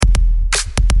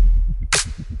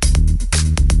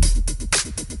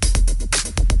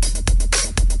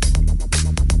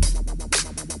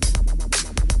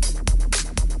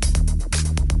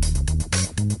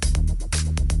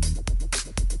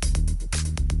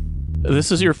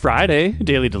This is your Friday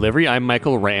daily delivery. I'm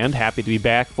Michael Rand. Happy to be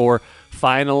back for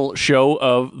final show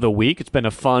of the week. It's been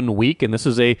a fun week, and this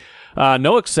is a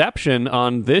no exception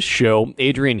on this show.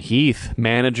 Adrian Heath,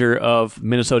 manager of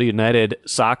Minnesota United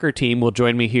soccer team, will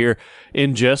join me here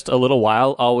in just a little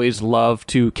while. Always love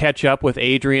to catch up with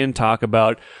Adrian, talk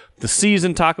about the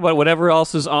season, talk about whatever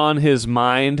else is on his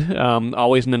mind.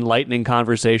 Always an enlightening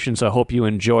conversation, so I hope you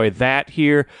enjoy that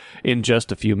here in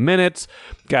just a few minutes.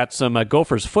 Got some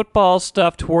Gophers football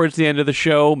stuff towards the end of the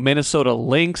show. Minnesota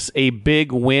Lynx, a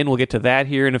big win. We'll get to that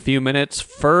here in a few minutes.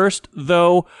 First,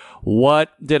 though,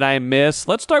 what did I miss?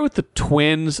 Let's start with the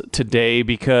Twins today,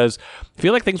 because I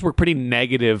feel like things were pretty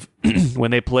negative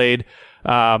when they played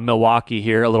Milwaukee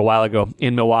here a little while ago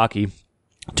in Milwaukee.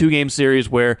 2-game series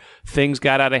where things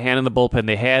got out of hand in the bullpen.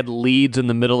 They had leads in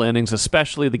the middle innings,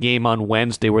 especially the game on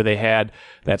Wednesday where they had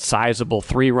that sizable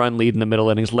 3-run lead in the middle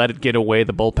innings, let it get away.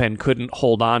 The bullpen couldn't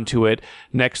hold on to it.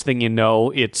 Next thing you know,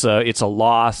 it's a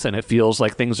loss, and it feels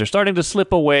like things are starting to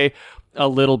slip away a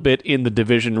little bit in the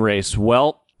division race.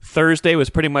 Well, Thursday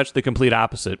was pretty much the complete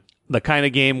opposite. The kind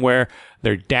of game where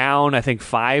they're down, I think,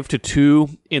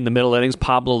 5-2 in the middle innings.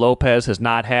 Pablo Lopez has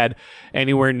not had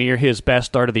anywhere near his best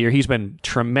start of the year. He's been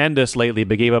tremendous lately,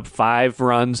 but gave up 5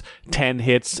 runs, 10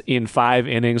 hits in 5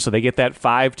 innings. So they get that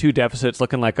 5-2 deficit. It's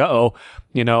looking like,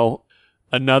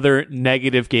 another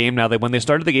negative game. Now, when they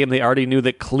started the game, they already knew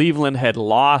that Cleveland had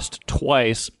lost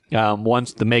twice.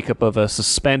 Once the makeup of a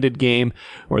suspended game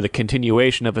or the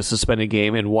continuation of a suspended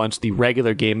game, and once the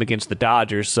regular game against the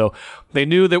Dodgers. So they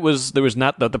knew there was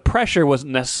not the pressure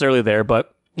wasn't necessarily there,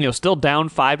 but still down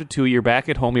 5-2. You're back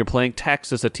at home. You're playing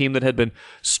Texas, a team that had been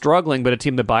struggling, but a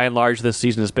team that by and large this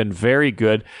season has been very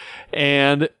good.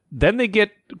 And then they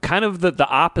get kind of the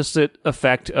opposite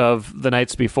effect of the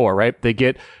nights before, right? They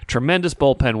get tremendous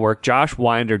bullpen work. Josh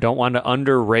Winder, don't want to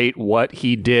underrate what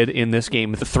he did in this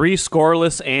game. 3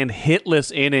 scoreless and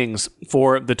hitless innings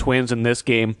for the Twins in this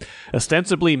game.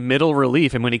 Ostensibly middle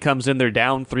relief, and when he comes in, they're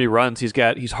down 3 runs.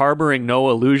 He's harboring no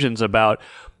illusions about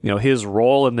his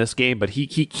role in this game, but he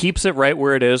keeps it right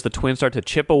where it is. The Twins start to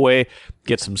chip away,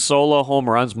 get some solo home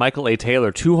runs. Michael A.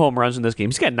 Taylor, 2 home runs in this game.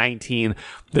 He's got 19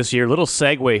 this year. Little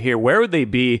segue here. Where would they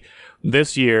be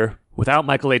this year without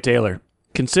Michael A. Taylor?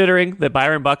 Considering that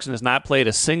Byron Buxton has not played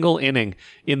a single inning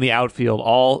in the outfield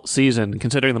all season,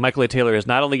 considering that Michael A. Taylor has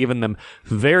not only given them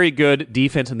very good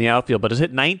defense in the outfield, but has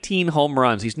hit 19 home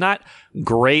runs. He's not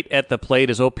great at the plate.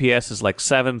 His OPS is like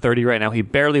 730 right now. He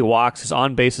barely walks. His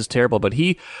on-base is terrible, but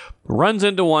he runs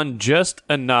into one just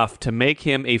enough to make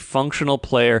him a functional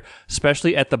player,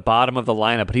 especially at the bottom of the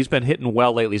lineup. But he's been hitting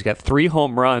well lately. He's got 3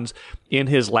 home runs in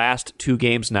his last 2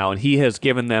 games now, and he has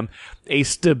given them a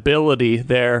stability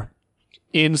there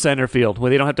in center field where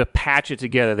they don't have to patch it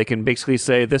together. They can basically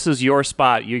say, this is your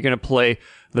spot. You're going to play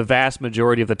the vast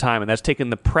majority of the time. And that's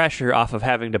taken the pressure off of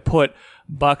having to put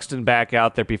Buxton back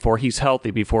out there before he's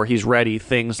healthy, before he's ready,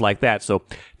 things like that. So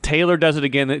Taylor does it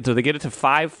again. So they get it to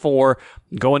 5-4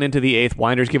 going into the 8th.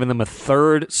 Winder's giving them a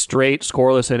 3rd straight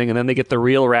scoreless inning, and then they get the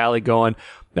real rally going.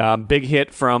 Big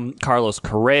hit from Carlos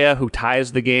Correa, who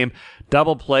ties the game.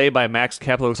 Double play by Max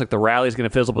Kepler. Looks like the rally's going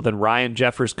to fizzle, but then Ryan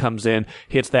Jeffers comes in,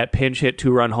 hits that pinch hit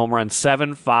 2-run home run,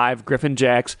 7-5. Griffin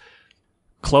Jacks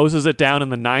closes it down in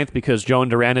the 9th because Joan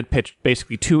Duran had pitched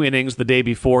basically 2 innings the day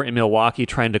before in Milwaukee,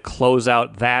 trying to close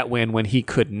out that win when he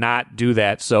could not do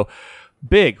that. So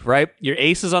big, right? Your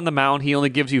ace is on the mound. He only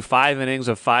gives you 5 innings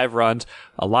of 5 runs.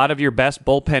 A lot of your best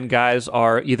bullpen guys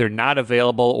are either not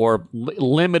available or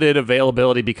limited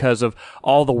availability because of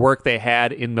all the work they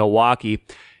had in Milwaukee.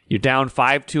 You're down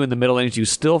 5-2 in the middle innings. You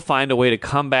still find a way to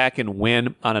come back and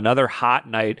win on another hot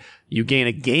night. You gain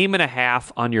a game and a half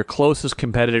on your closest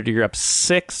competitor. You're up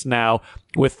 6 now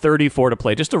with 34 to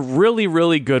play. Just a really,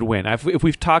 really good win. If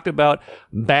we've talked about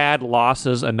bad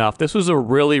losses enough, this was a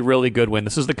really, really good win.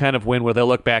 This is the kind of win where they'll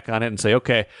look back on it and say,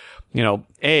 okay,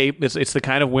 it's the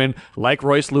kind of win, like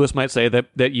Royce Lewis might say,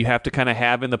 that you have to kind of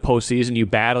have in the postseason. You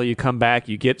battle, you come back,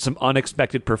 you get some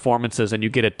unexpected performances, and you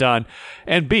get it done.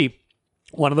 And B,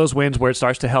 one of those wins where it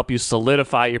starts to help you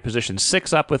solidify your position.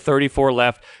 6 up with 34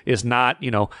 left is not,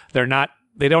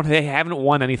 they haven't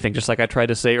won anything, just like I tried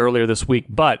to say earlier this week,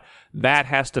 but that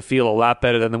has to feel a lot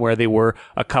better than where they were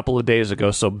a couple of days ago.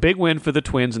 So big win for the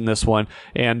Twins in this one,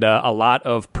 and a lot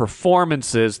of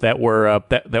performances that were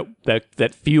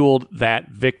that fueled that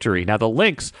victory. Now the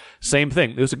Lynx, same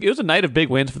thing. It was a night of big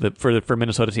wins for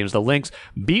Minnesota teams. The Lynx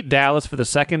beat Dallas for the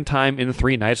second time in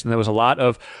 3 nights, and there was a lot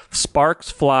of sparks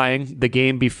flying the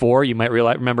game before. You might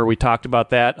remember we talked about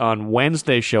that on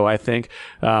Wednesday's show, I think.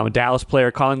 A Dallas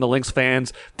player calling the Lynx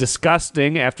fans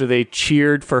disgusting after they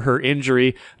cheered for her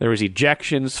injury. There was There's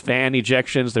ejections, fan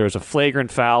ejections. There was a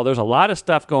flagrant foul. There's a lot of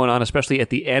stuff going on, especially at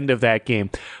the end of that game.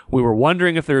 We were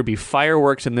wondering if there would be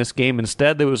fireworks in this game.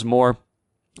 Instead, there was more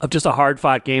of just a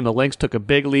hard-fought game. The Lynx took a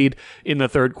big lead in the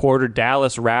third quarter.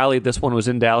 Dallas rallied. This one was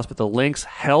in Dallas, but the Lynx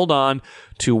held on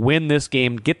to win this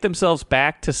game, get themselves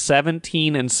back to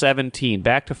 17-17,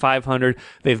 back to 500.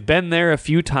 They've been there a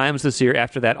few times this year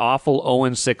after that awful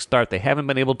 0-6 start. They haven't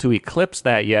been able to eclipse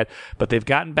that yet, but they've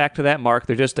gotten back to that mark.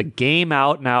 They're just a game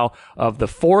out now of the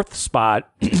fourth spot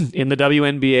in the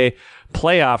WNBA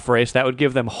playoff race. That would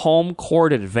give them home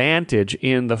court advantage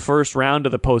in the first round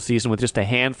of the postseason with just a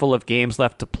handful of games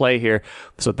left to play here.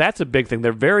 So that's a big thing.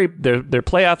 Their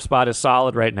playoff spot is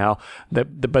solid right now,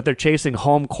 but they're chasing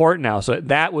home court now. So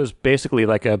that was basically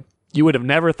you would have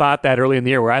never thought that early in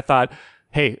the year, where I thought,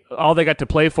 hey, all they got to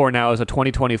play for now is a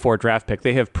 2024 draft pick.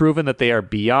 They have proven that they are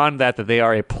beyond that they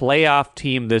are a playoff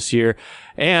team this year.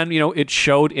 And, it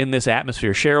showed in this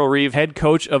atmosphere. Cheryl Reeve, head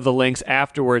coach of the Lynx,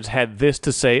 afterwards had this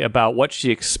to say about what she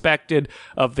expected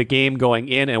of the game going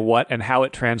in and how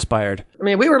it transpired. I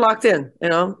mean, we were locked in,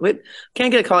 we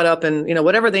can't get caught up in,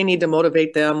 whatever they need to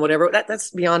motivate them, whatever,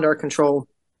 that's beyond our control.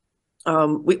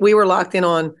 We were locked in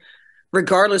on,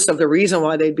 regardless of the reason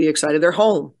why they'd be excited, they're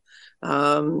home.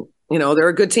 They're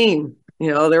a good team.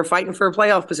 They're fighting for a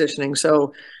playoff positioning.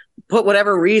 So put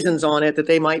whatever reasons on it that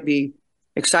they might be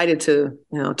excited to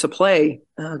play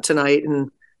tonight.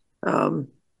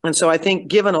 And so I think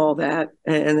given all that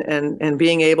and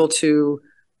being able to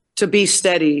be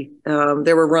steady,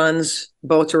 there were runs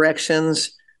both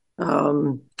directions.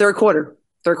 Third quarter,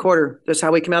 that's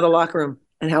how we came out of the locker room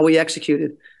and how we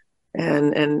executed.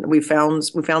 And we found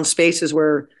spaces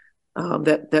where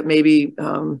that maybe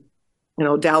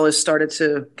Dallas started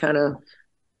to kind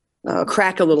of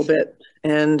crack a little bit,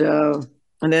 and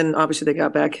then obviously they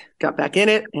got back in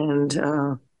it,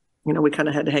 and we kind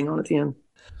of had to hang on at the end.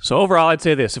 So overall, I'd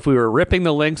say this: if we were ripping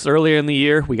the Lynx earlier in the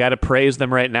year, we got to praise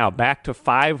them right now. Back to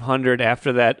 500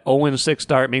 after that 0-6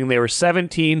 start, meaning they were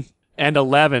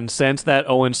 17-11 since that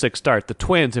 0-6 start. The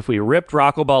Twins, if we ripped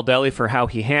Rocco Baldelli for how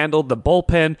he handled the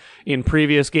bullpen in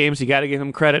previous games, you got to give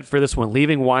him credit for this one,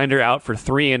 leaving Winder out for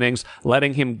 3 innings,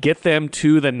 letting him get them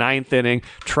to the 9th inning,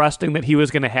 trusting that he was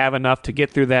going to have enough to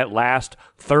get through that last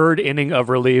 3rd inning of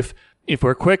relief. If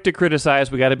we're quick to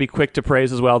criticize, we got to be quick to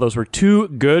praise as well. Those were 2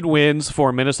 good wins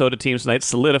for Minnesota teams tonight,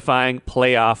 solidifying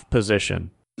playoff position.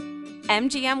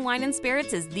 MGM Wine and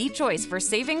Spirits is the choice for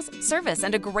savings, service,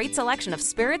 and a great selection of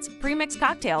spirits, pre-mixed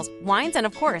cocktails, wines, and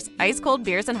of course, ice-cold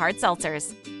beers and hard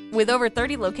seltzers. With over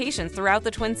 30 locations throughout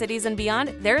the Twin Cities and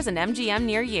beyond, there's an MGM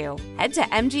near you. Head to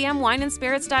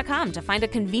MGMWineandSpirits.com to find a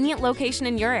convenient location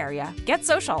in your area. Get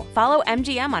social. Follow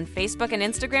MGM on Facebook and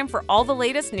Instagram for all the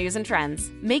latest news and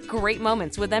trends. Make great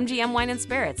moments with MGM Wine and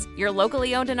Spirits, your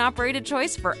locally owned and operated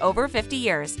choice for over 50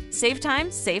 years. Save time,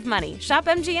 save money. Shop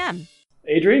MGM.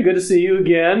 Adrian, good to see you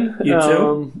again. You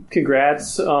too.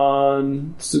 Congrats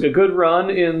on a good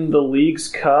run in the League's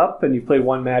Cup, and you've played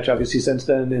one match, obviously, since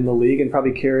then in the league, and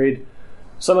probably carried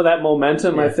some of that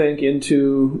momentum, I think,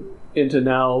 into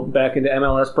now back into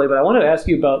MLS play. But I wanted to ask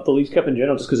you about the League's Cup in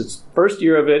general, just because it's first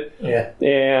year of it,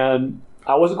 and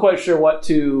I wasn't quite sure what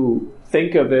to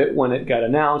think of it when it got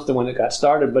announced and when it got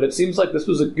started. But it seems like this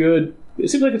was it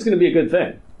seems like it's going to be a good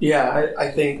thing. Yeah,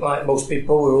 I think like most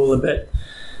people, we're all a bit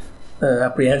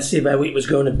apprehensive how it was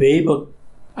going to be, but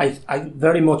I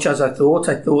very much as I thought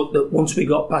that once we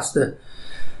got past the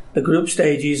group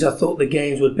stages, I thought the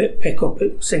games would pick up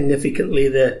significantly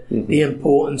the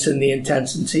importance and the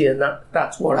intensity, and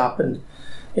that's what happened.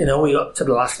 We got to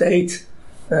the last 8,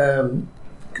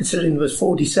 considering there was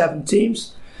 47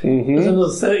 teams. There's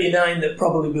another 39 that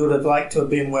probably would have liked to have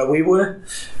been where we were,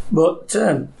 but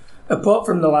apart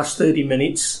from the last 30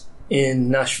 minutes in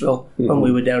Nashville when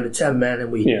we were down to 10 men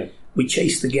and we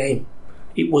chased the game.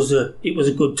 It was a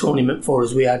good tournament for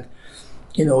us. We had,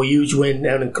 a huge win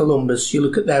down in Columbus. You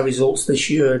look at their results this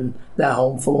year and their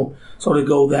home form. So to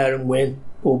go there and win,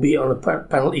 albeit on a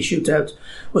penalty shootout,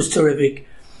 was terrific.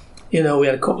 We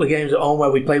had a couple of games at home where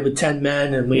we played with 10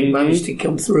 men and we managed to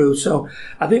come through. So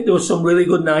I think there were some really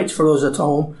good nights for us at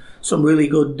home, some really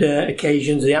good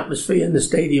occasions. The atmosphere in the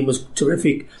stadium was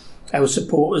terrific. Our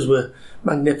supporters were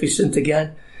magnificent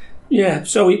again. Yeah,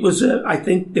 so it was. I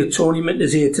think the tournament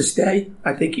is here to stay.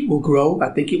 I think it will grow. I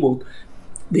think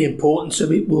the importance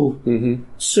of it will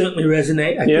certainly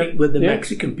resonate. I think with the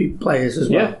Mexican players as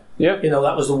well. Yeah.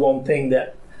 That was the one thing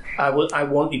that I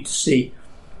wanted to see.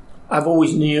 I've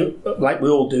always knew, like we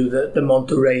all do, the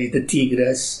Monterrey, the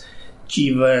Tigres,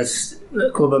 Chivas,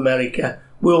 Club America.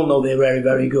 We all know they're very,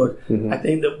 very good. I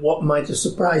think that what might have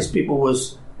surprised people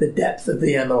was the depth of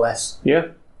the MLS. Yeah.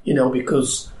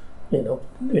 Because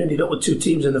we ended up with 2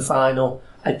 teams in the final.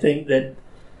 I think that,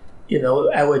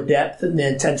 our depth and the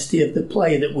intensity of the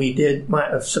play that we did might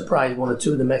have surprised 1 or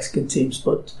 2 of the Mexican teams,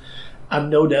 but I'm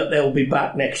no doubt they'll be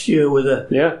back next year with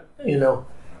a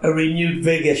renewed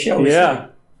vigor, shall we say.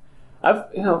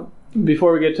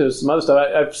 Before we get to some other stuff,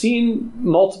 I've seen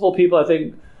multiple people. I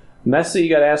think Messi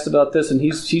got asked about this, and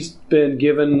he's been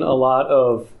given a lot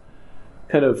of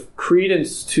kind of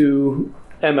credence to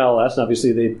MLS. And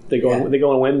obviously, they go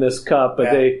and win this cup,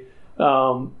 but they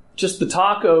just the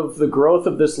talk of the growth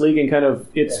of this league and kind of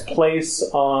its place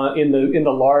in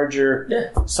the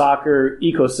larger soccer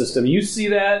ecosystem. You see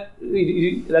that?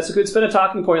 It's been a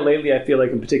talking point lately, I feel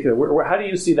like, in particular. How do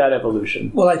you see that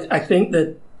evolution? Well, I think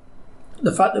that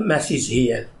the fact that Messi's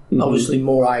here, obviously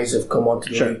more eyes have come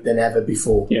onto the league than ever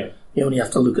before. Yeah. You only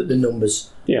have to look at the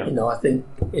numbers. Yeah. I think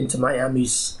Inter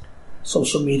Miami's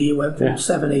social media went from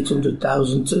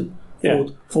 700,000 to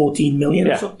 14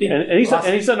 million or something. And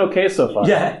he's done okay so far.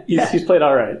 Yeah. He's played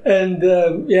all right. And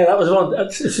that was one.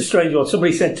 It's a strange one.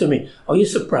 Somebody said to me, "Are you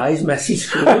surprised Messi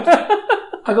scored?"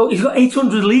 I go, he's got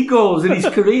 800 league goals in his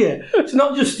career. It's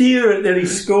not just here that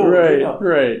he's scored. Right,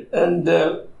 right. And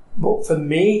but for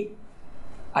me,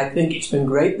 I think it's been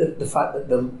great that the fact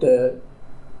that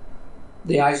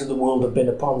the eyes of the world have been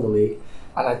upon the league,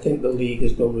 and I think the league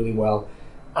has done really well.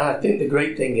 And I think the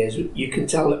great thing is you can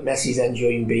tell that Messi's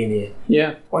enjoying being here.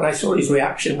 Yeah. When I saw his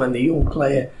reaction when the young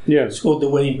player scored the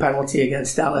winning penalty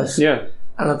against Dallas, and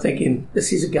I'm thinking,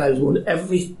 this is a guy who's won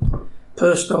every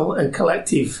personal and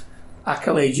collective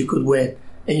accolade you could win,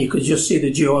 and you could just see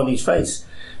the joy on his face.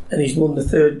 And he's won the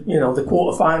third, the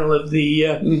quarter final of the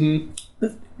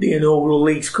inaugural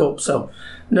Leagues Cup. So,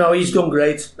 no, he's done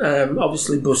great.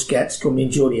 Obviously, Busquets coming,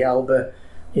 Jordi Alba.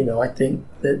 I think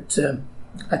that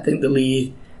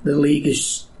the league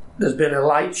is. There's been a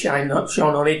light shone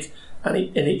on it, and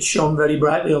it shone very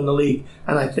brightly on the league.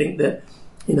 And I think that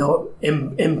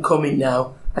him coming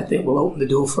now, I think will open the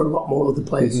door for a lot more other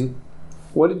players. Mm-hmm.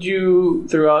 What did you,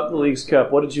 throughout the Leagues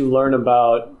Cup, what did you learn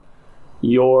about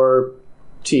your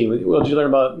team? What did you learn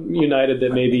about United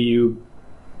that maybe you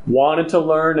wanted to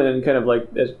learn, and then kind of like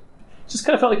it just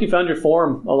kind of felt like you found your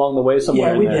form along the way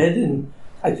somewhere? Yeah, we did, and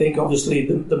I think obviously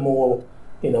the more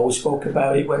we spoke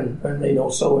about it when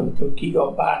So and Pookie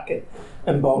got back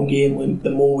and Bongi, and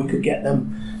the more we could get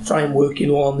them try and working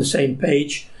all on the same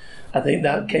page. I think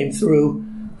that came through.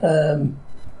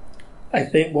 I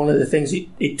think one of the things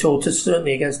it taught us,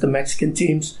 certainly against the Mexican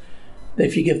teams, that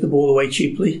if you give the ball away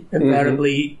cheaply,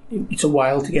 invariably it's a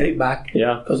while to get it back.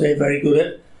 Yeah, because they're very good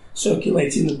at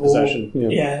circulating the ball. Possession.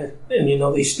 Yeah,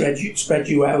 and they spread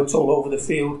you out all over the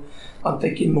field. I'm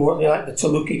thinking more like the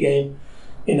Toluca game.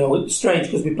 It's strange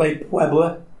because we played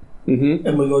Puebla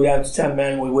and we go down to 10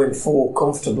 men and we win 4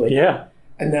 comfortably. Yeah,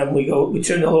 and then we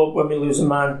turn it up when we lose a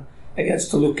man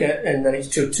against Toluca, and then it's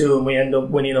 2-2 and we end up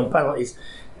winning on penalties.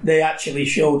 They actually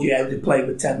showed you how to play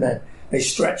with 10 men. They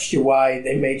stretched you wide.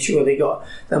 They made sure they got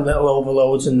them little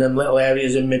overloads and them little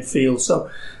areas in midfield. So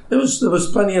there was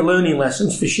plenty of learning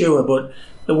lessons for sure. But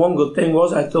the one good thing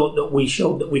was I thought that we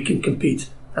showed that we can compete,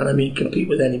 and I mean compete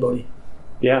with anybody.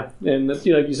 Yeah, and like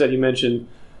you said, you mentioned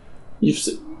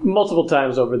multiple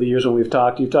times over the years when you've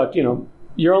talked.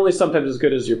 You're only sometimes as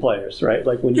good as your players, right?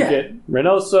 Like when you get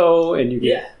Reynoso and you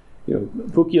get.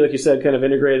 Pookie, like you said, kind of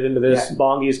integrated into this. Yeah.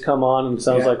 Bongi's come on, and it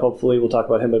sounds like hopefully we'll talk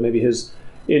about him, but maybe his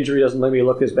injury doesn't maybe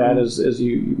look as bad as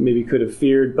you maybe could have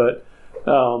feared. But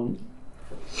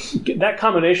that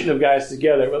combination of guys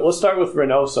together. But let's start with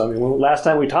Reynoso. I mean, last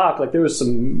time we talked, there was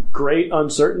some great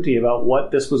uncertainty about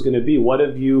what this was going to be.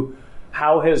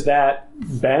 How has that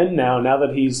been now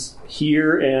that he's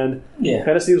here, and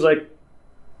kind of seems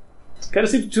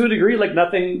to a degree like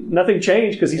nothing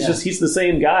changed, because he's the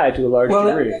same guy to a large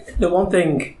degree. The one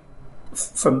thing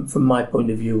from my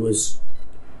point of view was,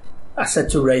 I said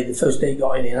to Ray the first day he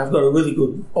got in here, I've got a really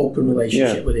good open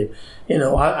relationship with him.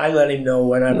 I let him know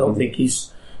when I don't think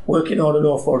he's working hard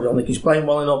enough, or I don't think he's playing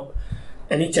well enough,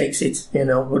 and he takes it.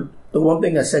 But the one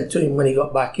thing I said to him when he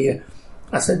got back here,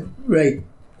 I said, Ray,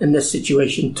 in this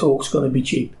situation, talk's going to be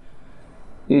cheap.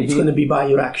 It's going to be by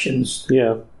your actions.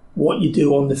 Yeah. What you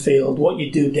do on the field, what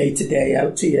you do day to day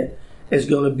out here, is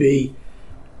going to be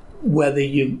whether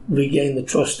you regain the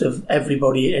trust of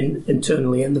everybody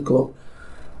internally in the club.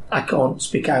 I can't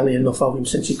speak highly enough of him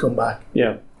since he come back.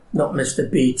 Yeah, not missed a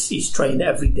beat. He's trained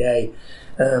every day,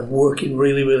 working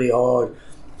really, really hard.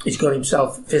 He's got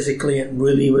himself physically in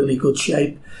really, really good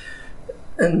shape.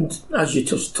 And as you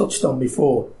just touched on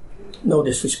before, no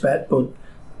disrespect, but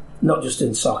not just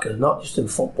in soccer, not just in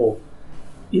football.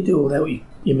 You do without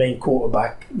your main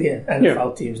quarterback. The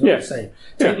NFL team's not the same.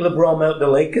 Take LeBron out the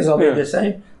Lakers, I'll be the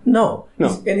same. No.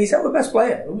 He's our best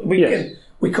player.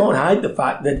 We can't hide the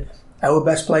fact that our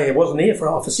best player wasn't here for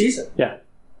half a season. Yeah.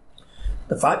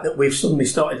 The fact that we've suddenly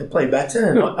started to play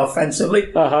better and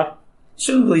offensively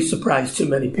shouldn't really surprise too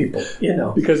many people,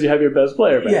 Because you have your best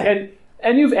player back. Yeah.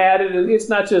 And you've added, and it's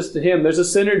not just him, there's a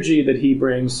synergy that he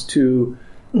brings to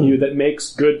you that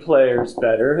makes good players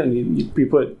better. And you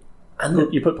put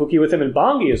Pookie with him, and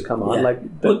Bongi has come on. Yeah.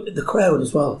 But the crowd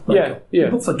as well. Yeah.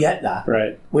 People forget that.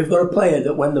 Right. We've got a player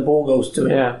that when the ball goes to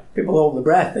him, people hold their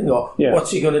breath and go,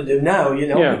 what's he going to do now?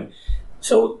 Yeah.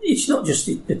 So it's not just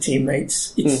the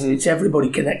teammates. It's everybody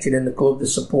connected in the club, the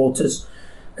supporters.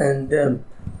 And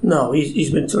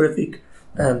he's been terrific.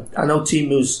 I know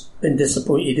Timu's been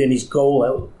disappointed in his goal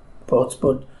output,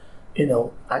 but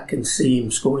I can see him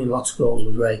scoring lots of goals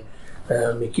with Ray.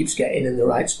 He keeps getting in the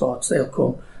right spots. They'll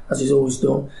come, as he's always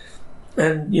done.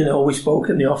 And we spoke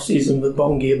in the off season with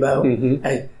Bongi about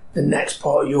the next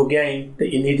part of your game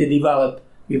that you need to develop.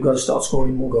 You've got to start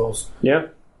scoring more goals. Yeah.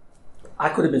 I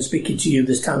could have been speaking to you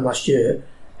this time last year,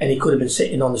 and he could have been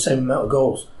sitting on the same amount of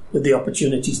goals with the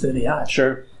opportunities that he had.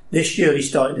 Sure. This year he's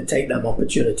starting to take them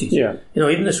opportunities. Yeah.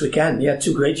 Even this weekend, he had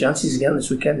 2 great chances again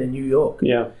this weekend in New York.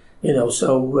 Yeah.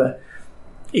 So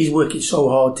he's working so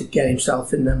hard to get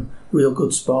himself in them real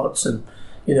good spots. And,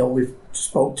 we've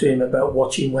spoke to him about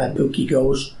watching where Pookie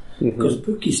goes, because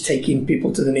Pookie's taking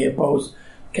people to the near post.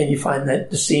 Can you find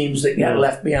the seams that get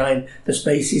left behind, the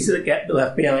spaces that get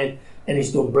left behind? And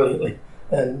he's done brilliantly.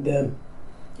 And,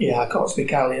 I can't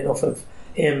speak highly enough of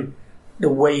him. The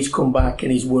way he's come back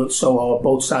and he's worked so hard,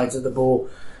 both sides of the ball.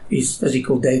 His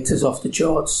physical data's off the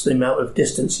charts, the amount of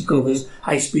distance he covers,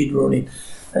 high-speed running.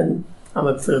 And I'm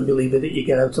a firm believer that you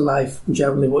get out of life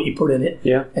generally what you put in it.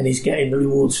 Yeah. And he's getting the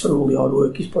rewards for all the hard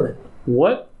work he's put in.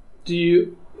 What do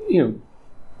you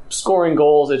scoring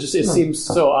goals, it seems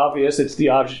so obvious. It's the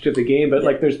object of the game. But,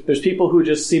 there's people who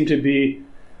just seem to be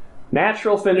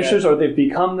natural finishers or they've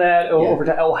become that over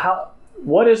time.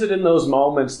 What is it in those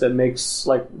moments that makes,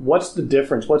 what's the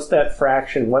difference? What's that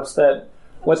fraction? What's that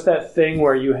thing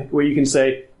where you can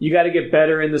say, you got to get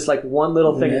better in this one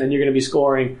little thing and then you're going to be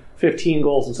scoring 15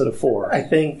 goals instead of 4? I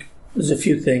think there's a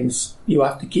few things. You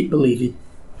have to keep believing,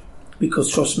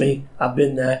 because trust me, I've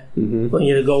been there. When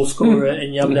you're a goal scorer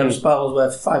and you have them spells where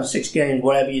 5 or 6 games,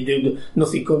 whatever you do,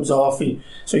 nothing comes off.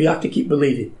 So you have to keep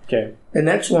believing. Okay. The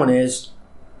next one is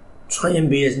try and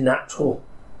be as natural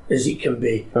as it can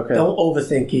be. Okay. Don't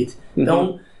overthink it.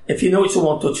 Don't. If you know it's a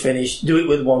one-touch finish, do it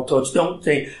with one touch. Don't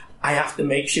think I have to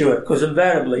make sure, because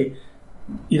invariably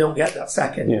you don't get that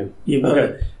second. Yeah. You've got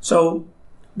it. So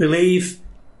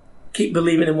keep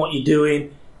believing in what you're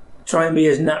doing. Try and be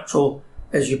as natural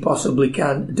as you possibly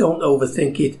can. Don't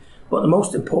overthink it. But the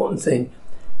most important thing,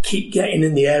 keep getting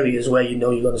in the areas where you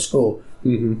know you're going to score.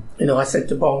 I said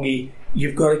to Bongi,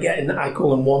 you've got to get in, I call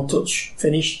them one-touch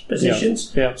finish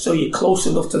positions. Yeah. So you're close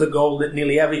enough to the goal that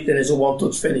nearly everything is a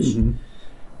one-touch finish.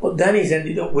 But then he's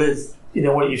ended up with,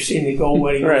 what you've seen the goal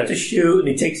where he goes to shoot and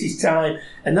he takes his time.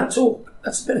 And that's all.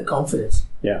 That's a bit of confidence.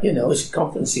 Yeah. His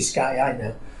confidence is sky high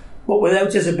now. But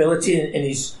without his ability and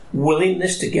his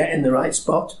willingness to get in the right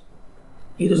spot,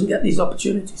 he doesn't get these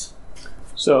opportunities.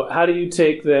 So how do you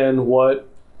take then what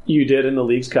you did in the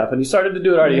Leagues Cup? And you started to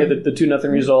do it already. You had the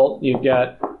 2-0 result. You've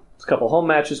got a couple home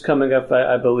matches coming up,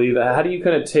 I believe. How do you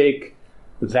kind of take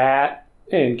that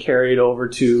and carry it over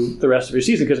to the rest of your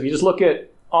season? Because if you just look at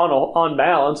on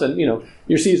balance, and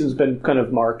your season's been kind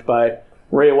of marked by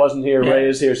Ray wasn't here, Ray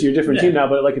is here, so you're a different team now.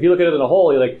 But if you look at it as a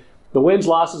whole, you're the wins,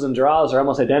 losses, and draws are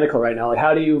almost identical right now.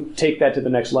 How do you take that to the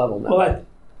next level now? Well,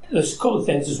 there's a couple of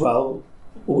things as well.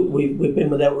 We've been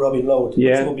without Robbie Lowe, which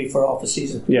will be for half a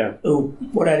season. Yeah. Who,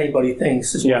 what anybody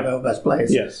thinks is one of our best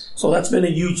players. Yes. So that's been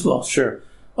a huge loss. Sure.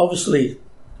 Obviously,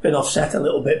 been offset a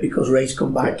little bit because Ray's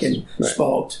come back and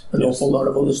sparked an awful lot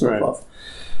of other stuff off.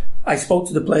 I spoke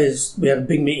to the players. We had a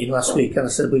big meeting last week, and I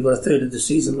said we've got a third of the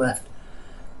season left.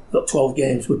 We've got 12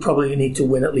 games. We probably need to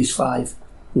win at least 5.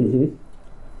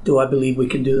 Do I believe we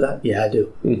can do that? Yeah, I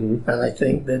do. And I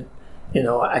think that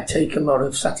I take a lot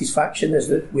of satisfaction as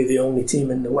that we're the only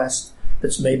team in the West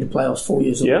that's made the playoffs 4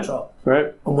 years on the trot.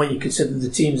 Right. And when you consider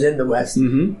the teams in the West,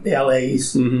 the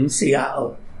LA's,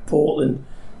 Seattle, Portland,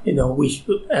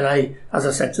 as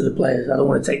I said to the players, I don't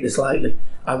want to take this lightly.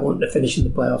 I want to finish in the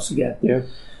playoffs again. Yeah.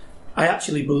 I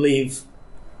actually believe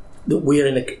that we're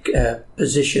in a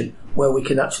position where we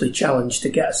can actually challenge to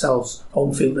get ourselves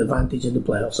home field advantage in the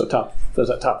playoffs. So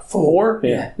that top 4?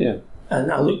 Yeah.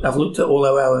 And I've looked at all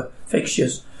of our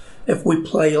fixtures. If we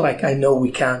play like I know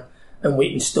we can, and we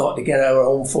can start to get our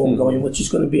home form going, which is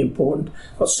going to be important.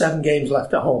 We've got 7 games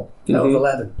left at home out of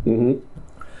 11.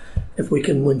 If we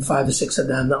can win 5 or 6 of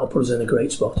them, that'll put us in a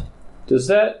great spot. Does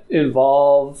that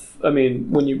involve? I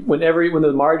mean, when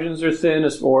the margins are thin,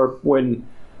 or when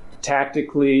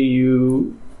tactically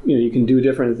you can do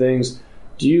different things,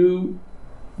 do you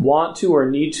want to or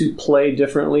need to play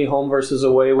differently home versus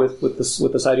away with the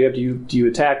side you have? Do you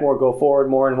attack more, go forward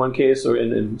more in one case, or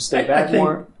and stay back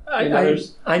more in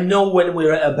others? I know when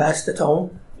we're at our best at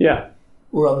home. Yeah,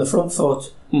 we're on the front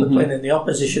foot. We're playing in the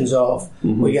opposition's off.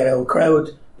 We get our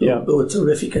crowd who are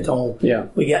terrific at home. Yeah.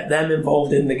 We get them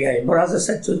involved in the game. But as I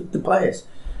said to the players,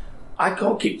 I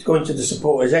can't keep going to the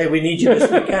supporters, hey, we need you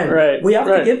this weekend. We have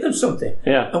to give them something.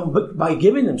 Yeah. And by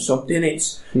giving them something,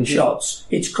 it's shots,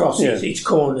 it's crosses, it's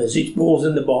corners, it's balls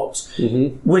in the box,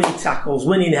 winning tackles,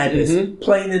 winning headers,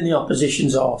 playing in the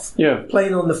opposition's off,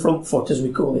 playing on the front foot, as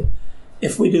we call it.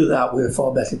 If we do that, we're a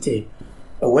far better team.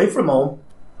 Away from home,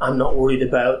 I'm not worried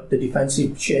about the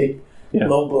defensive shape,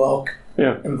 low block,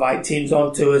 invite teams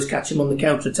onto us, catch them on the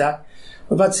counter-attack.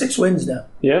 We've had 6 wins now.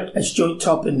 Yeah. It's joint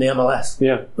top in the MLS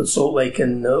with Salt Lake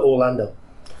and Orlando.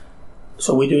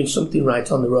 So we're doing something right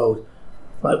on the road,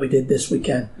 like we did this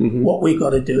weekend. What we've got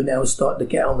to do now is start to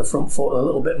get on the front foot a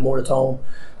little bit more at home,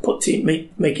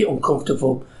 make it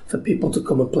uncomfortable for people to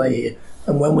come and play here.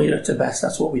 And when we're at the best,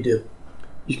 that's what we do.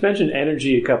 You've mentioned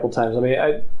energy a couple times. I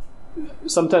mean,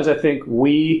 sometimes I think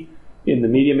we in the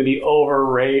media maybe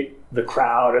overrate the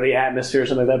crowd or the atmosphere or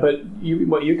something like that. But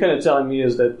what you're kind of telling me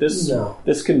is that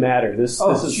this can matter. This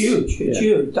is huge. It's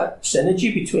huge. That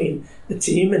synergy between the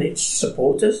team and its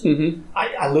supporters.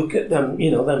 I look at them,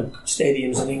 them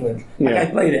stadiums in England. Like I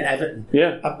played at Everton.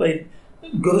 I played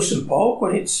Goodison Park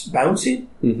when it's bouncing.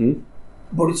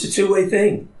 But it's a two-way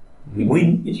thing. You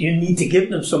need to give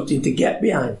them something to get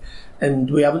behind. And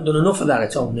we haven't done enough of that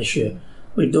at home this year.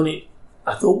 We've done it.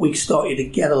 I thought we started to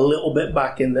get a little bit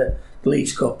back in the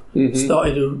Leagues Cup.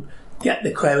 Started to get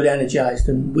the crowd energised,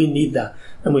 and we need that.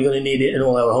 And we're going to need it in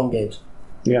all our home games.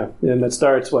 Yeah, and that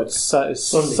starts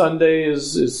Sunday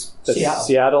is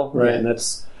Seattle, right? And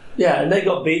that's and they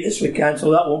got beat this weekend, so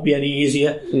that won't be any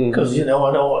easier because I know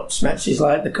what Smetsy's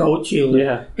like, the coach. He'll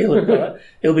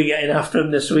be getting after him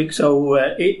this week. So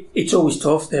it's always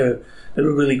tough. They're a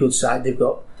really good side. They've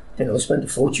got they spent a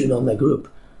fortune on their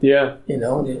group. Yeah,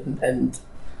 and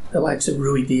the likes of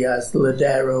Rui Diaz, the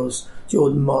Laderos,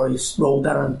 Jordan Morris,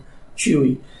 Roldan,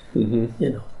 Chewy.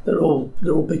 They're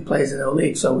all big players in our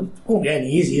league, so it won't get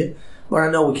any easier. But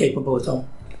I know we're capable at home.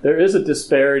 There is a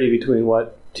disparity between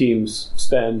what teams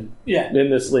spend in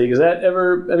this league. Is that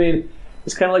ever? I mean,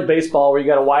 it's kind of like baseball, where you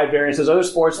got a wide variance. There's other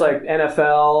sports like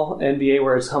NFL, NBA,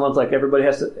 where it's almost like everybody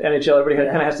has to NHL. Everybody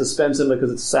kind of has to spend something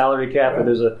because it's a salary cap, or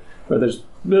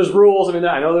there's rules. I mean,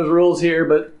 I know there's rules here,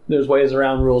 but there's ways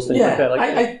around rules. Things like that.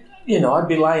 I'd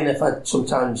be lying if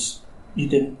you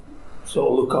didn't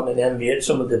sort of look on and envy at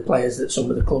some of the players that some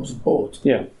of the clubs have bought.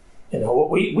 Yeah.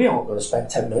 We aren't going to spend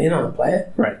 10 million on a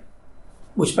player. Right.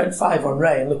 We spent 5 on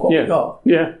Ray, and look what we got.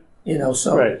 Yeah.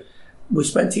 We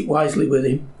spent it wisely with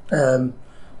him.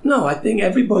 No, I think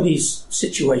everybody's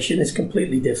situation is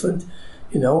completely different.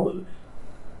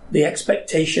 The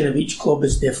expectation of each club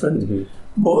is different,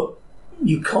 but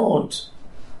you can't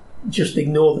just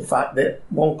ignore the fact that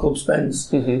one club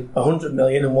spends 100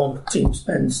 million and one team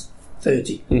spends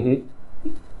 30.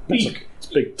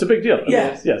 It's a big deal.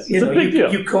 Yes, it's a big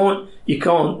deal. You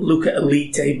can't look at a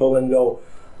league table and go,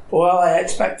 well, I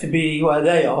expect to be where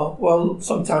they are. Well,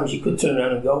 sometimes you could turn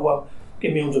around and go, well,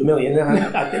 give me 100 million,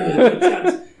 and I think there's a good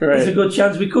chance. There's a good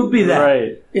chance we could be there.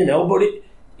 Right. But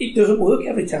it doesn't work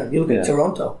every time. You look at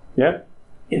Toronto. Yeah.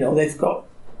 They've got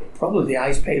probably the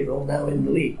highest payroll now in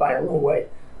the league by a long way.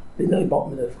 They're nearly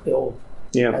bottom of the old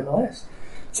MLS.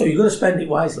 So you've got to spend it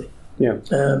wisely. Yeah.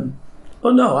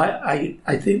 But no,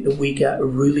 I think that we get a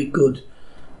really good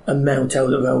amount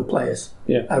out of our players.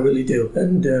 Yeah. I really do.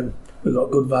 And we've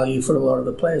got good value for a lot of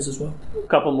the players as well. A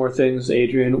couple more things,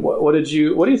 Adrian. What do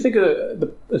you think of the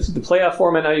playoff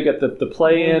format? Now you got the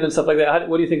play-in and stuff like that.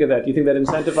 What do you think of that? Do you think that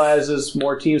incentivizes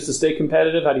more teams to stay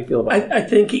competitive? How do you feel about it? I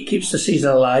think it keeps the season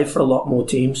alive for a lot more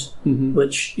teams,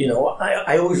 which,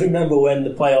 I always remember when the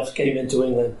playoffs came into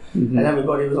England and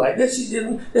everybody was like, this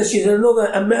is another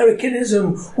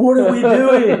Americanism. What are we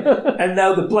doing? And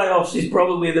now the playoffs is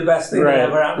probably the best thing that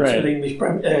ever happened to the English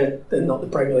not the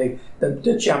Premier League,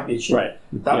 the Championship. Right.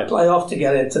 That playoff to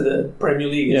get into the Premier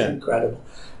League is incredible.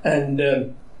 And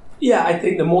I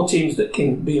think the more teams that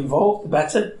can be involved, the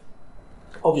better.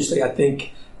 Obviously, I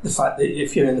think the fact that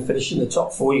if you're in the finish in the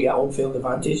top 4, you get home field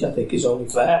advantage, I think is only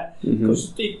fair,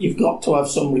 because you've got to have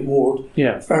some reward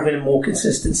for having a more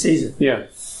consistent season. Yeah.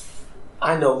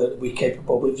 I know that we're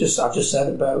capable. I've just said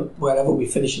about wherever we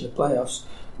finish in the playoffs,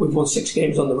 we've won 6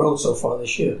 games on the road so far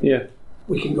this year. Yeah.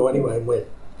 We can go anywhere and win.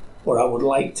 But I would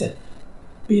like to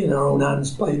be in our own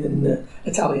hands playing in the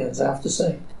Italians, I have to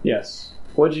say. Yes.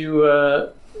 What'd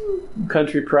you,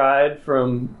 country pride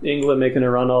from England making a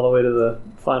run all the way to the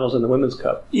finals in the Women's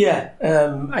Cup? Yeah.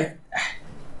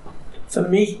 For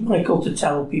me, Michael, to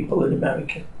tell people in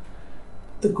America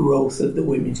the growth of the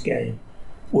women's game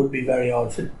would be very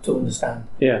hard to understand.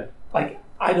 Yeah. Like,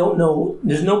 I don't know,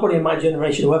 there's nobody in my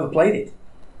generation who ever played it.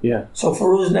 Yeah. So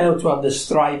for us now to have this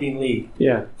thriving league,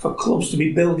 for clubs to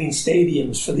be building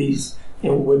stadiums for these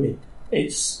young women, I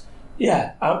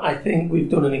think we've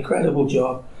done an incredible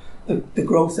job. The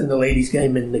growth in the ladies'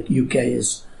 game in the UK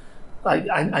is,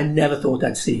 I never thought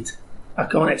I'd see it. I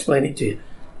can't explain it to you.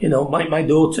 You know, my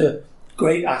daughter,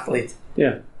 great athlete,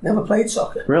 never played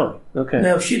soccer. Really? Okay.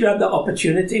 Now, if she'd had that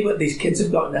opportunity, what these kids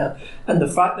have got now, and the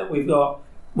fact that we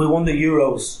won the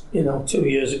Euros, 2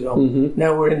 years ago. Mm-hmm.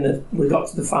 Now we got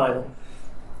to the final.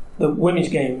 The women's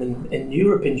game in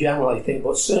Europe in general, I think,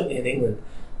 but certainly in England,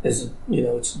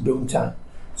 it's boom time.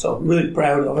 So really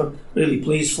proud of them, really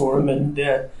pleased for them, and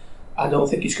I don't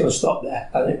think it's going to stop there.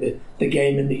 I think the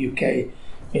game in the UK,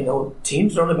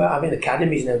 teams are on about having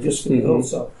academies now just for the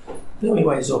girls. So the only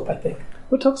way is up, I think.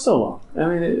 What took so long? I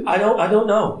mean, I don't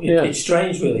know. It's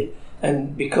strange, really,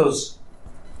 and because.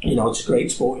 It's a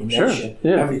great sporting nation.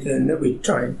 Yeah. Everything that we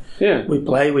try and we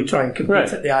play, we try and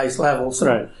compete at the highest level.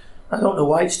 So I don't know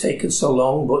why it's taken so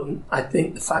long, but I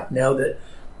think the fact now that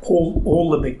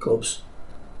all the big clubs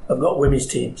have got women's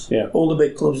teams. Yeah. All the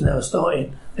big clubs now are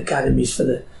starting academies for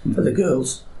the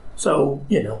girls. So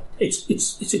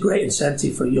it's a great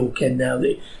incentive for a young kid now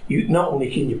that you not only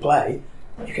can you play,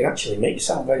 you can actually make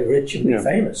yourself very rich and be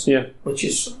famous. Yeah. Which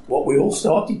is what we all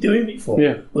started doing it for.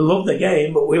 Yeah. We love the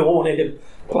game, but we all wanted to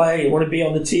play, want to be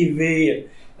on the TV, and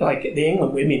like the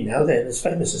England women now, they're as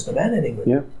famous as the men in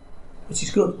England. Yeah, which is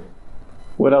good.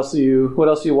 What else are you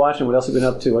watching? What else have you been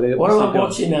up to? What am I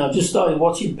watching now? Just started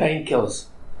watching Painkillers.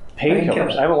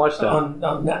 Painkillers. I haven't watched that on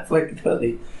Netflix, but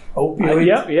the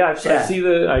opioid. I see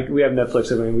we have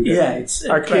Netflix. I mean, it's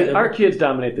our kids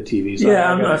dominate the TV. So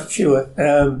I'm not sure.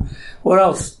 What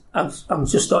else? I'm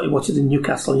just started watching the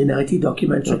Newcastle United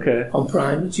documentary on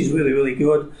Prime, which is really, really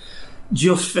good.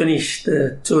 Just finished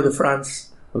the Tour de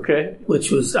France. Okay.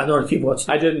 Which was, I don't know if you've watched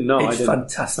it. I didn't know. It's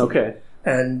fantastic. Okay.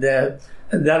 And then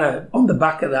on the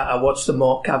back of that, I watched the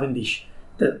Mark Cavendish,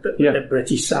 the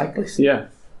British cyclist. Yeah.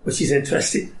 Which is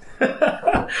interesting.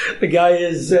 The guy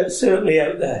is certainly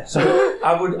out there. So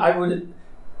I would,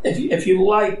 if you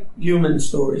like human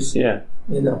stories,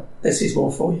 this is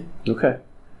one for you. Okay.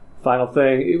 Final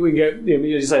thing, we get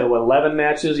you say 11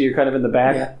 matches. You're kind of in the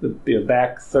back,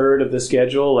 back third of the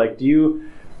schedule. Like, you've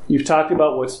talked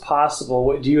about what's possible.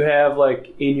 What do you have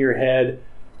like in your head?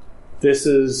 This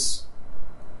is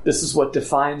what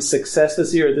defines success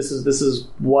this year. This is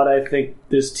what I think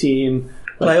this team.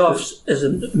 Playoffs is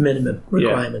a minimum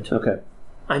requirement. Yeah. Okay,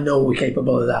 I know we're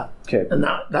capable of that. Okay, and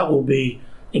that will be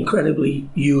incredibly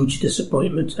huge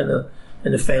disappointment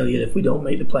and a failure if we don't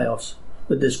make the playoffs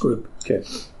with this group. Okay.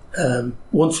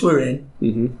 Once we're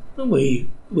in, we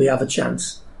have a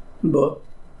chance, but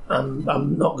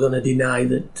I'm not going to deny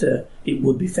that it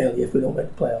would be failure if we don't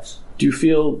make the playoffs. Do you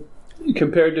feel,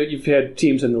 compared to, you've had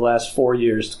teams in the last 4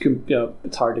 years,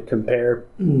 it's hard to compare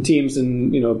teams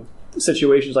in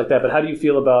situations like that, but how do you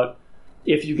feel about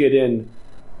if you get in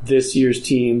this year's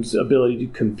team's ability to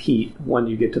compete when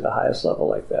you get to the highest level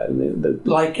like that? And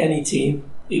like any team,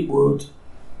 we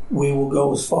will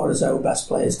go as far as our best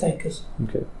players take us.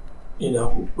 Okay.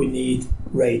 We need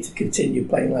Ray to continue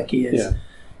playing like he is. Yeah.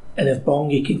 And if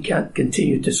Bongi can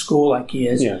continue to score like he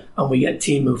is, and we get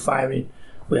Timu firing,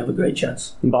 we have a great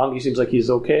chance. And Bongi seems like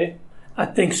he's okay? I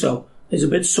think so. He's a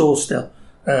bit sore still.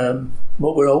 But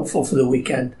we're hopeful for the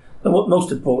weekend. And what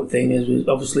most important thing is,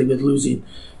 obviously, with losing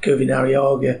Kevin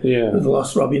Arriaga, we've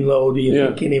lost Robin Lodi, you're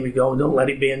thinking, here we go, don't let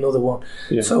it be another one.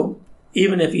 Yeah. So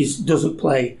even if he doesn't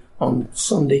play on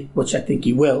Sunday, which I think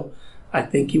he will, I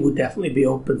think he would definitely be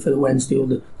open for the Wednesday or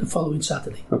the following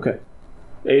Saturday. Okay.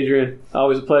 Adrian,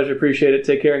 always a pleasure. Appreciate it.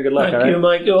 Take care and good luck. Thank you,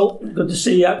 Michael. Good to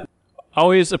see you.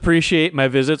 Always appreciate my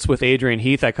visits with Adrian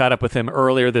Heath. I caught up with him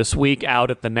earlier this week out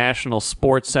at the National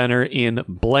Sports Center in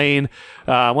Blaine.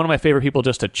 One of my favorite people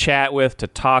just to chat with, to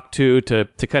talk to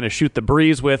kind of shoot the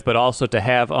breeze with, but also to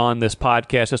have on this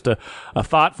podcast. Just a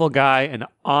thoughtful guy, an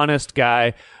honest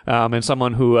guy, and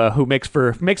someone who makes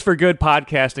for good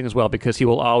podcasting as well, because he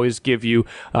will always give you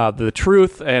the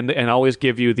truth and always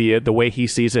give you the way he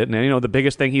sees it. And the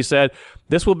biggest thing he said,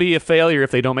 this will be a failure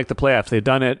if they don't make the playoffs. They've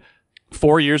done it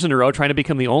 4 years in a row, trying to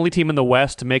become the only team in the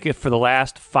West to make it for the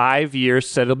last 5 years.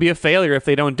 Said it'll be a failure if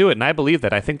they don't do it, and I believe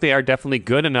that. I think they are definitely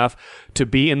good enough to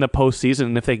be in the postseason,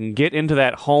 and if they can get into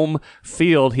that home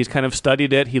field, he's kind of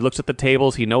studied it. He looks at the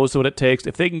tables. He knows what it takes.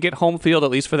 If they can get home field,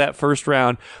 at least for that first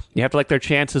round, you have to like their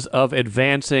chances of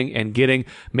advancing and getting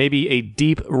maybe a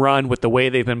deep run with the way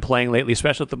they've been playing lately,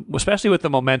 especially with the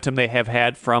momentum they have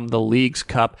had from the League's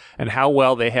Cup and how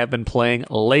well they have been playing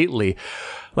lately.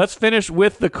 Let's finish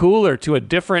with the cooler to a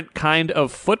different kind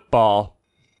of football.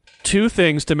 2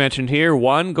 things to mention here.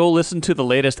 1, go listen to the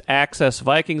latest Access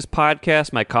Vikings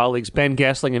podcast. My colleagues Ben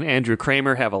Gessling and Andrew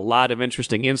Kramer have a lot of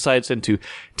interesting insights into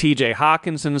TJ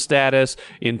Hawkinson's status,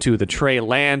 into the Trey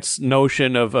Lance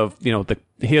notion of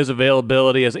his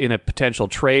availability as in a potential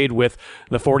trade with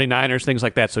the 49ers, things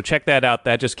like that. So check that out.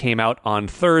 That just came out on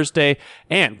Thursday.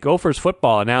 And Gophers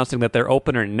football announcing that their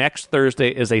opener next Thursday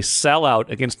is a sellout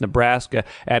against Nebraska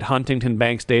at Huntington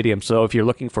Bank Stadium. So if you're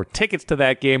looking for tickets to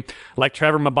that game, like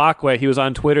Trevor Mbakwe, he was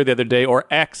on Twitter the other day, or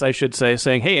X, I should say,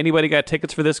 saying, hey, anybody got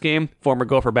tickets for this game? Former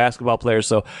Gopher basketball players.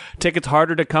 So tickets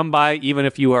harder to come by, even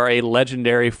if you are a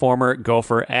legendary former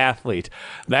Gopher athlete.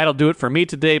 That'll do it for me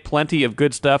today. Plenty of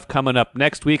good stuff coming up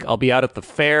next week. I'll be out at the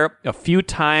fair a few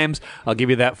times. I'll give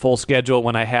you that full schedule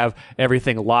when I have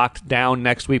everything locked down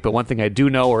next week. But one thing I do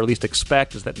know, or at least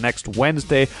expect, is that next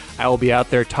Wednesday I will be out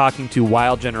there talking to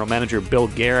Wild General Manager Bill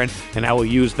Guerin, and I will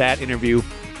use that interview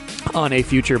on a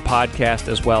future podcast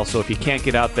as well. So if you can't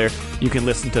get out there, you can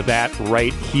listen to that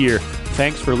right here.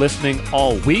 Thanks for listening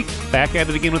all week. Back at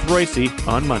it again with Royce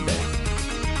on Monday.